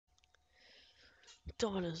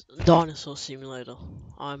Dinosaur Simulator.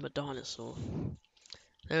 I'm a dinosaur.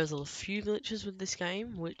 There's a few glitches with this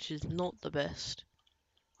game, which is not the best.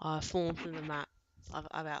 I've fallen through the map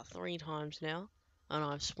about 3 times now, and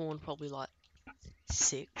I've spawned probably like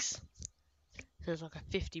 6. There's like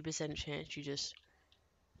a 50% chance you just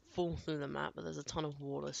fall through the map, but there's a ton of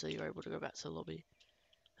water, so you're able to go back to the lobby.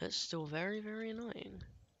 It's still very, very annoying.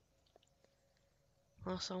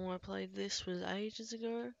 Last time I played this was ages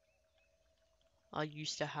ago. I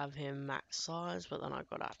used to have him max size, but then I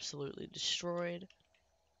got absolutely destroyed.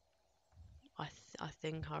 I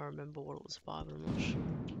think I remember what it was by, but I'm not sure.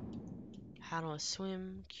 How do I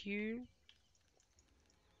swim? Q?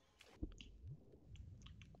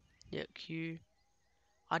 Yeah, Q.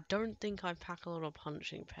 I don't think I pack a lot of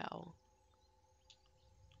punching power.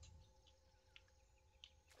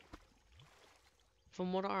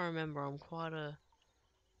 From what I remember, I'm quite a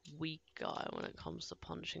weak guy when it comes to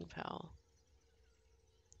punching power.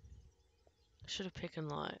 Should have picked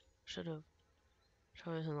like, should have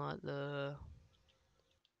chosen like the,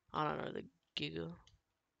 I don't know, the Giga.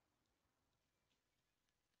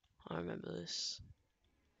 I remember this.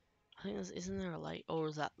 I think there's, isn't there a lake, or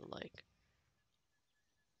is that the lake?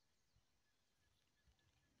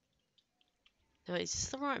 Wait, is this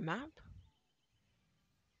the right map?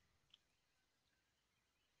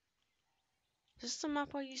 Is this the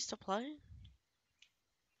map I used to play?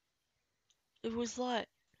 It was like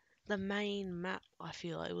the main map, I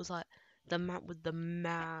feel like. It was like the map with the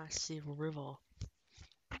massive river.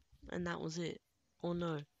 And that was it. Or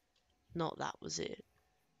no, not that was it.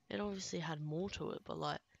 It obviously had more to it, but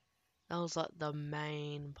like, that was like the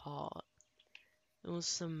main part. It was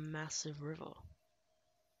some massive river.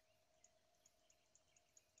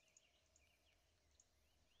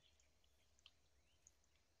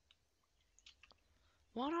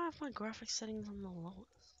 Why do I have my graphics settings on the lowest?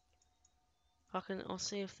 I'll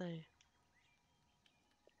see if they...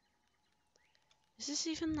 Is this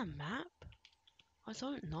even the map? I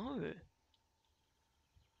don't know.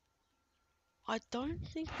 I don't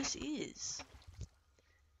think this is.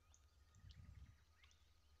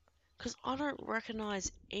 Because I don't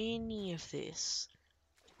recognize any of this.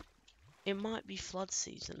 It might be flood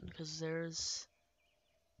season, because there's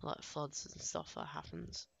like floods and stuff that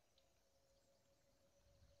happens.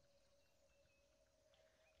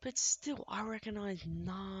 But still, I recognize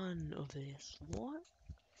none of this. What?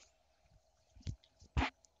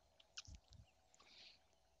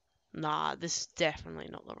 Nah, this is definitely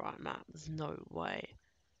not the right map. There's no way.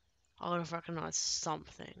 I would have recognized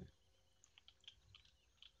something.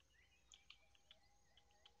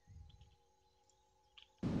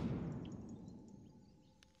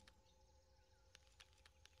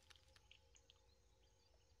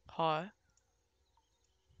 Hi.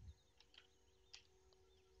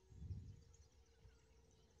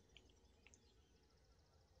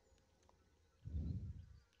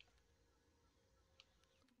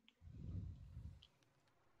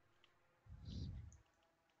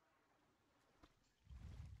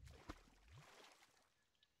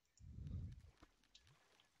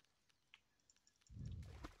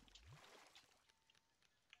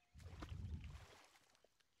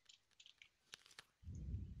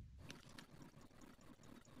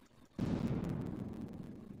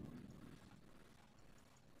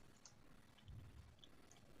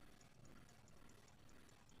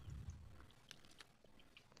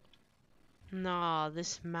 Nah,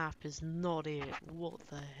 this map is not it. What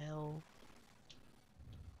the hell?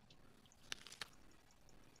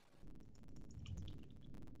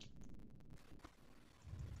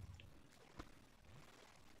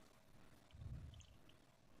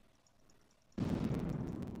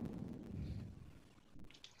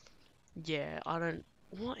 Yeah, I don't...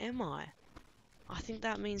 What am I? I think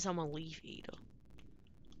that means I'm a leaf eater.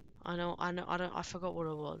 I forgot what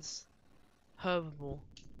it was. Herbivore.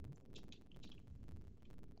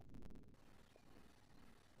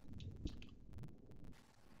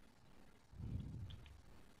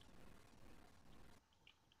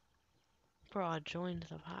 Bro, I joined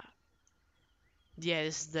the map. Yeah,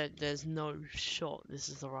 there's no shot this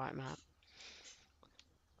is the right map.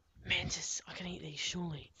 Mantis, I can eat these,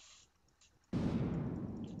 surely.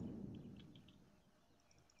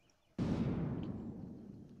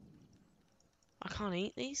 I can't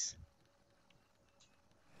eat these?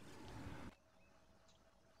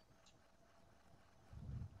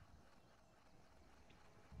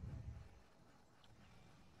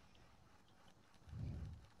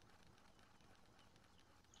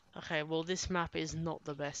 Okay, well this map is not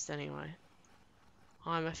the best anyway.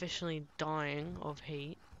 I'm officially dying of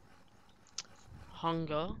heat.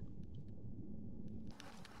 Hunger.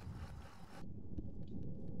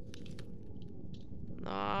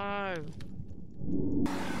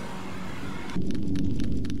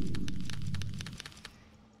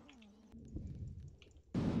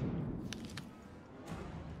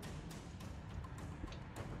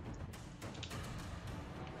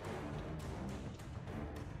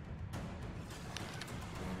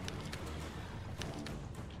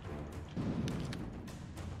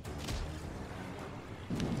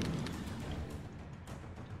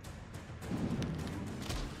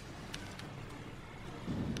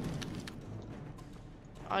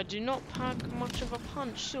 I do not pack much of a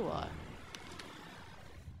punch, do I?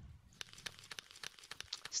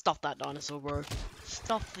 Stuff that dinosaur, bro.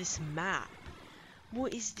 Stuff this map.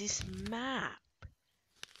 What is this map?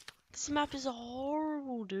 This map is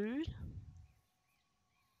horrible, dude.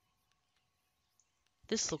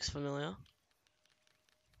 This looks familiar.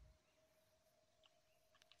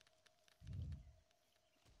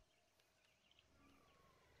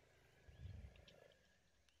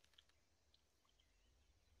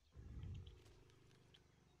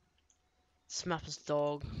 This map is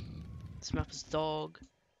dog. This map is dog.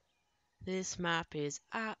 This map is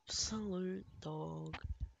absolute dog.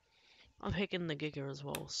 I'm picking the Giga as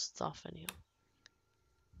well. Stuff in here.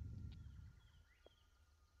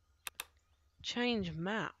 Change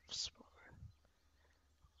maps,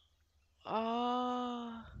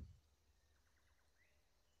 bro.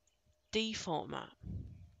 Default map.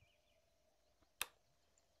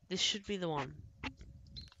 This should be the one.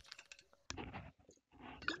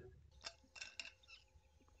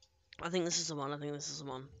 I think this is the one. I think this is the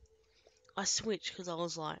one. I switched because I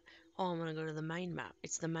was like, oh, I'm gonna go to the main map.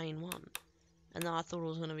 It's the main one. And then I thought it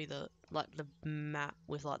was gonna be the map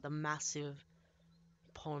with like the massive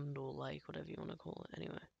pond or lake, whatever you want to call it.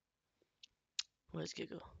 Anyway, where's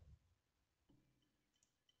Giga?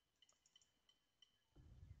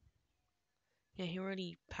 Yeah, he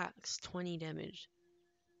already packs 20 damage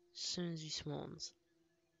as soon as he spawns.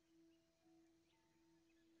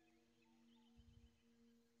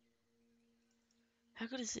 How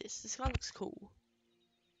good is this? This guy looks cool.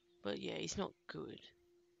 But yeah, he's not good.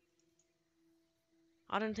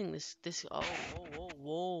 I don't think this oh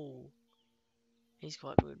whoa. He's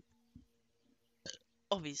quite good.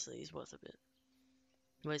 Obviously he's worth a bit.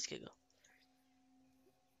 Where's Giga?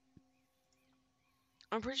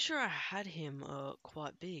 I'm pretty sure I had him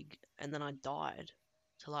quite big and then I died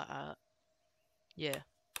to like yeah.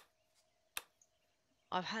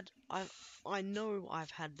 I know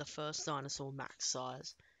I've had the first dinosaur max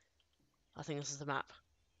size. I think this is the map.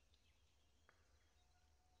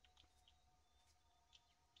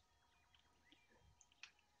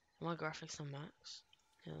 Are my graphics on max?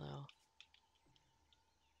 Here they are.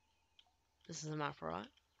 This is the map, right?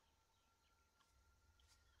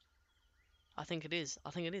 I think it is. I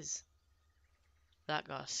think it is. That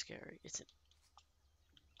guy's scary.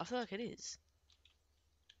 I feel like it is.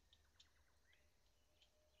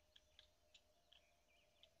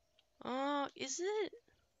 Is it?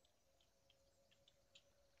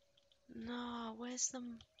 No, where's the...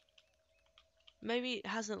 Maybe it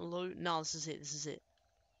hasn't loaded. No, this is it. This is it.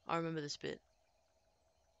 I remember this bit.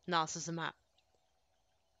 No, this is the map.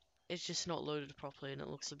 It's just not loaded properly and it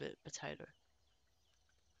looks a bit potato.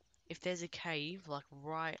 If there's a cave, like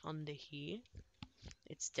right under here,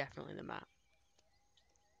 it's definitely the map.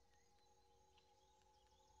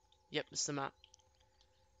 Yep, it's the map.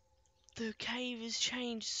 The cave has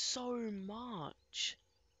changed so much.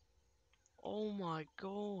 Oh my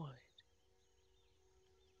god.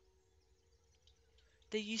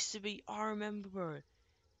 There used to be, I remember, bro.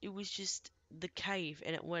 It was just the cave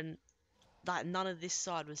and it went, like, none of this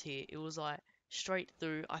side was here. It was like straight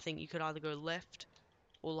through. I think you could either go left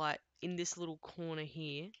or like in this little corner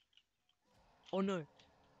here. Oh no,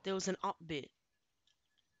 there was an up bit.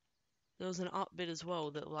 There was an up bit as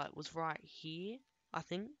well that like was right here, I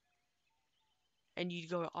think. And you'd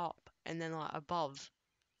go up and then like above.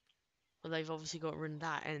 Well, they've obviously got rid of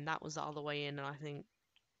that and that was the other way in and I think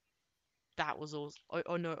that was all.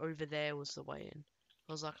 Oh no, over there was the way in.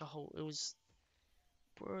 It was like a whole. It was,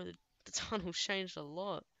 bro. The tunnel changed a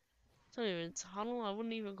lot. It's not even a tunnel. I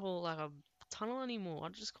wouldn't even call it like a tunnel anymore.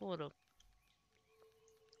 I'd just call it a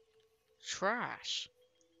trash.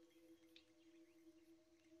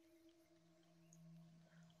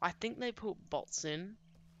 I think they put bots in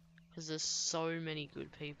because there's so many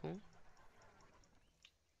good people.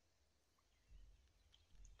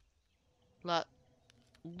 Like,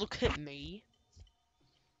 look at me.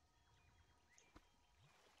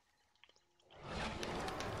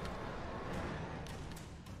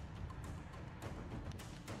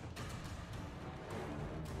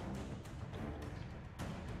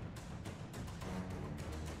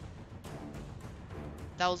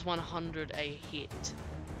 That was 100 a hit.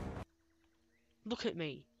 Look at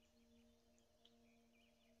me.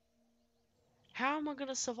 How am I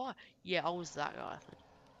gonna survive? Yeah, I was that guy, I think.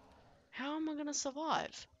 How am I gonna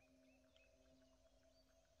survive?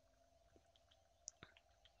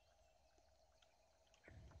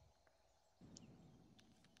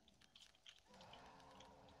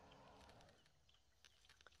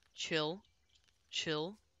 Chill.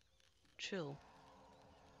 Chill. Chill.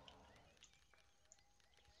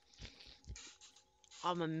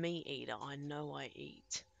 I'm a meat eater. I know I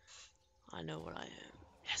eat. I know what I am.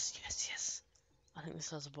 Yes, yes, yes. I think this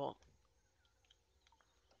has a bot.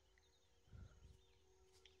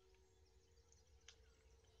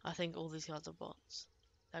 I think all these guys are bots.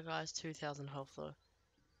 That guy has 2,000 health though.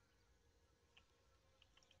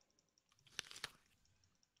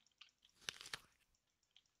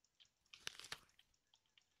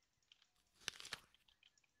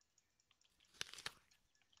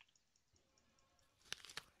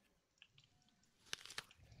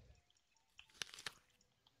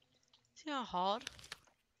 See how hard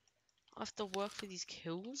I have to work for these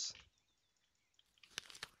kills?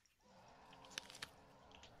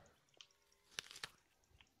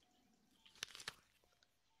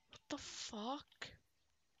 What the fuck?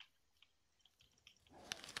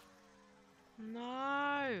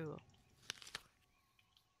 No!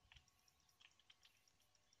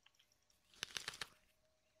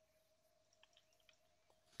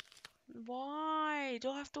 Why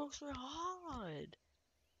do I have to work so hard?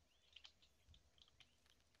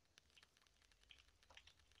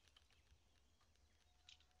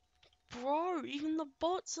 Bro, even the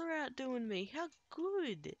bots are outdoing me. How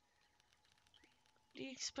good do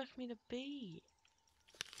you expect me to be?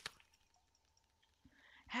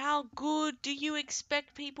 How good do you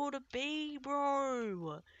expect people to be,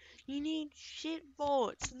 bro? You need shit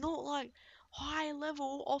bots, not like high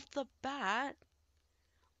level off the bat.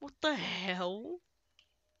 What the hell?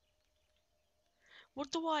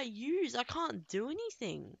 What do I use? I can't do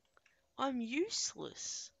anything. I'm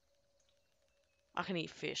useless. I can eat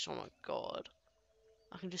fish, oh my god.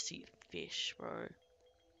 I can just eat fish, bro.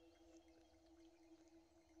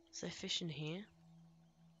 Is there fish in here?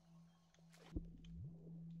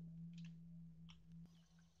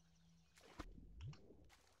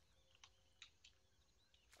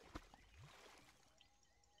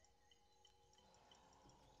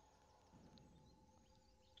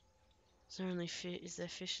 Is there only fish? Is there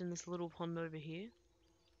fish in this little pond over here?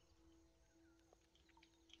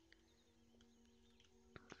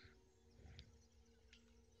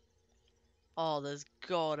 Oh, there's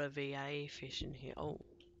gotta be a fish in here. Oh,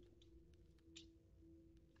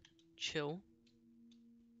 chill.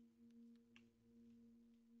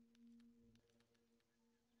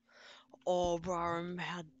 Oh, bro,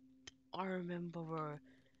 I remember, bro.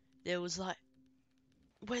 There was like,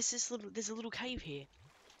 where's this little? There's a little cave here.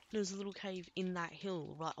 There's a little cave in that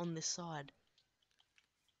hill, right on this side.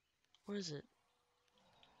 Where is it?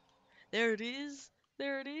 There it is.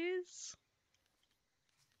 There it is.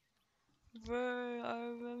 Bro, I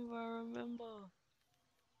remember.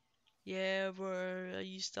 Yeah, bro, I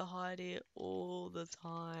used to hide it all the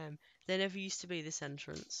time. There never used to be this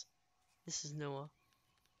entrance. This is newer.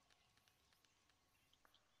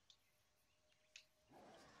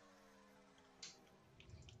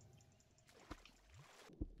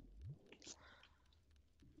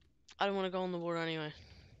 I don't want to go in the water anyway.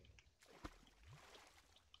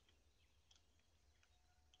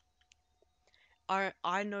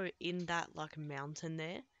 I know in that like mountain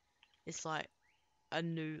there, it's like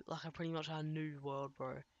like a pretty much a new world,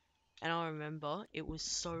 bro. And I remember it was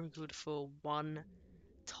so good for one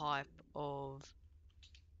type of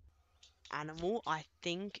animal. I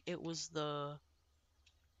think it was I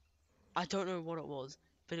don't know what it was,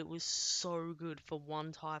 but it was so good for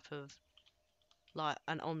one type of like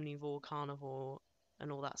an omnivore, carnivore,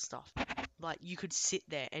 and all that stuff. Like you could sit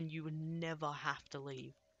there and you would never have to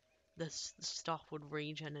leave. The stuff would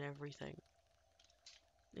regen and everything.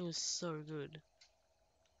 It was so good.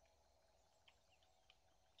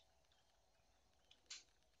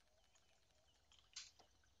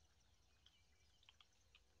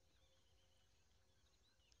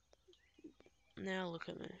 Now look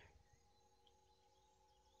at me.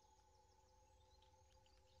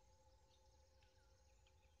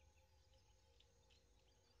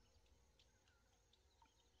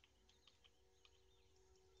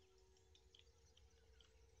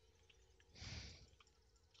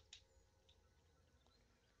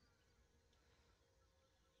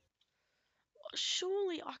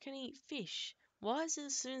 Surely I can eat fish. Why is it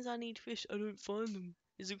as soon as I need fish, I don't find them?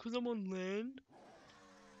 Is it because I'm on land?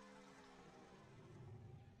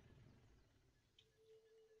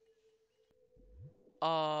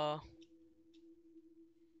 Uh,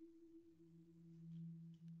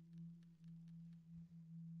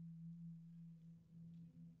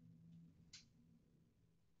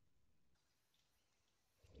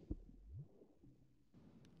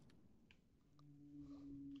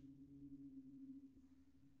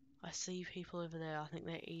 I see people over there. I think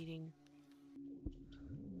they're eating.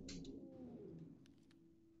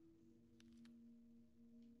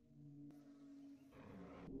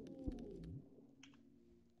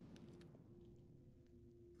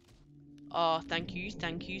 Oh, thank you,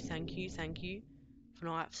 thank you, thank you, thank you for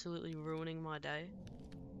not absolutely ruining my day.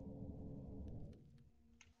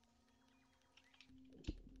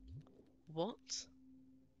 What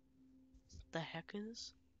the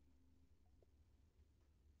heckers?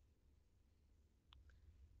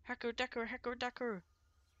 Hacker decker, hacker decker.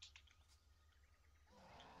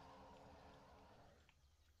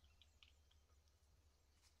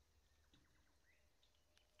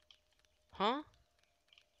 Huh?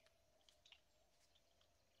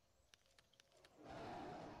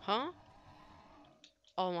 Huh?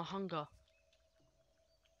 Oh, my hunger.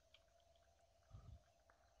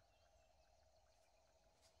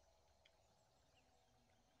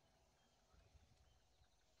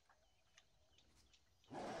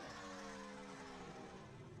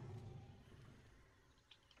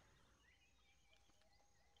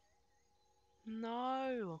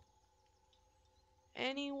 No.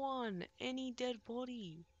 Anyone, any dead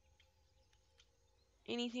body,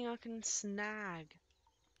 anything I can snag.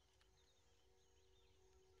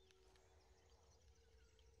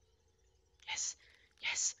 Yes,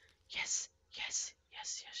 yes, yes, yes,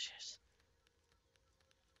 yes, yes, yes.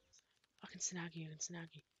 I can snag you, I can snag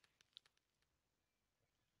you.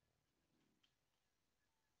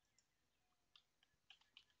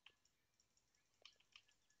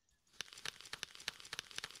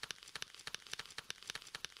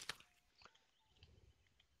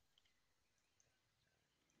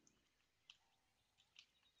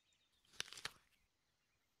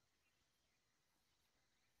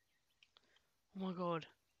 Oh my god.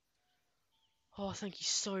 Oh, thank you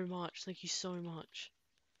so much, thank you so much.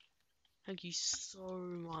 Thank you so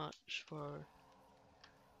much, bro.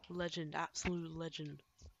 Legend, absolute legend.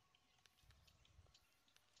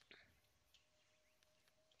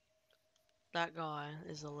 That guy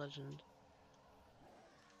is a legend.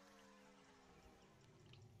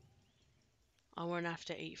 I won't have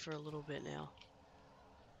to eat for a little bit now.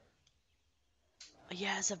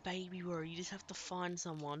 Yeah, as a baby, bro, you just have to find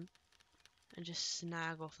someone and just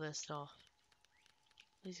snag off their stuff.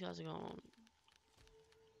 These guys are going on.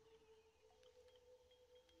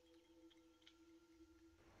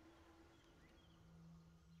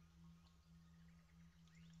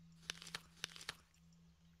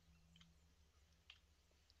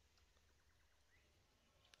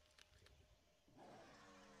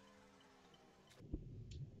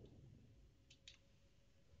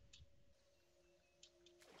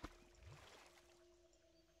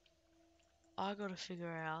 I gotta figure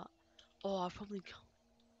out. Oh, I probably.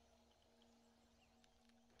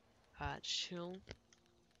 Alright, chill.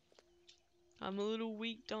 I'm a little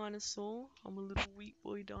weak dinosaur. I'm a little weak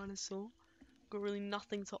boy dinosaur. Got really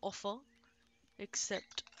nothing to offer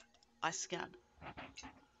except I scab.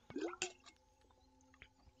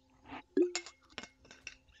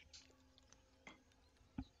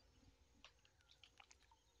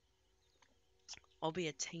 I'll be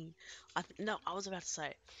a teen. No, I was about to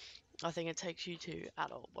say. I think it takes you to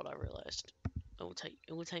adult, but I realized it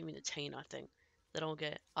will take me to teen. I think then I'll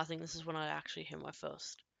get. I think this is when I actually hit my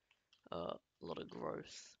first lot of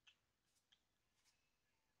growth.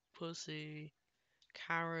 Pussy,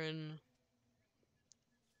 Karen,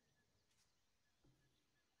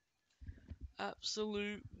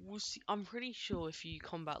 absolute wussy. I'm pretty sure if you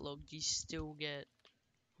combat log, you still get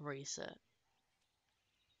reset.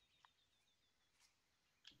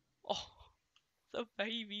 Oh, the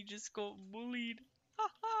baby just got bullied.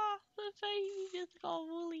 Haha, the baby just got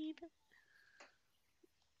bullied.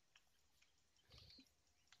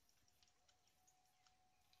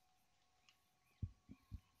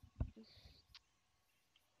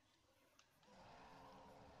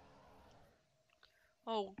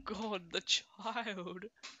 Oh god, the child.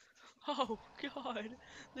 Oh god,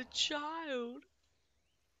 the child.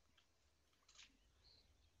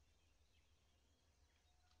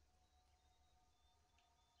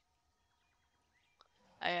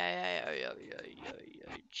 Hey,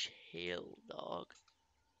 chill, dog.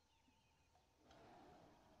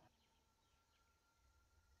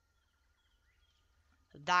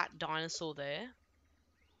 That dinosaur there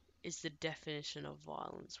is the definition of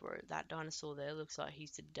violence, bro. That dinosaur there looks like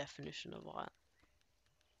he's the definition of violence.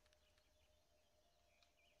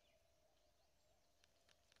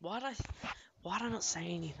 Why did why did I not say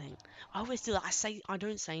anything? I always do that. I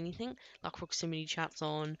don't say anything. Like proximity chat's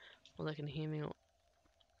on, or they can hear me or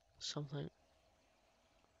something.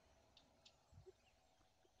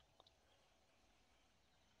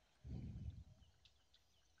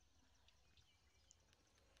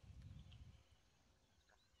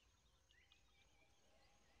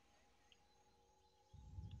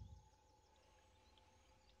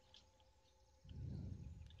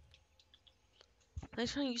 They're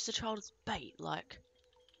trying to use the child as bait, like,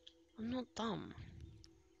 I'm not dumb.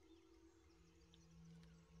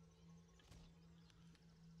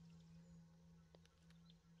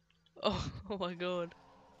 Oh, oh my god.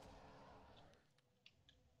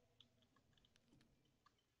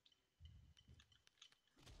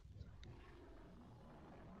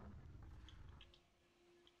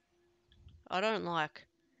 I don't like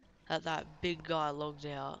that big guy logged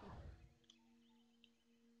out.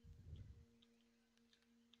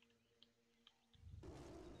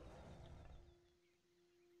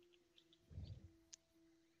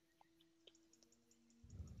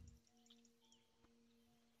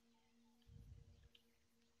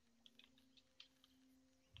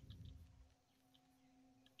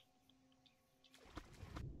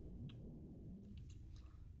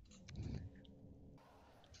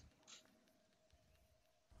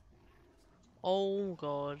 Oh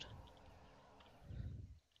god.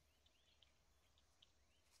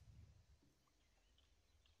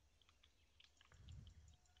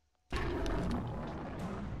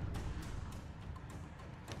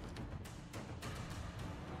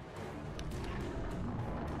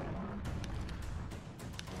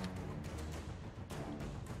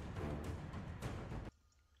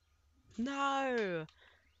 No!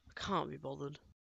 I can't be bothered.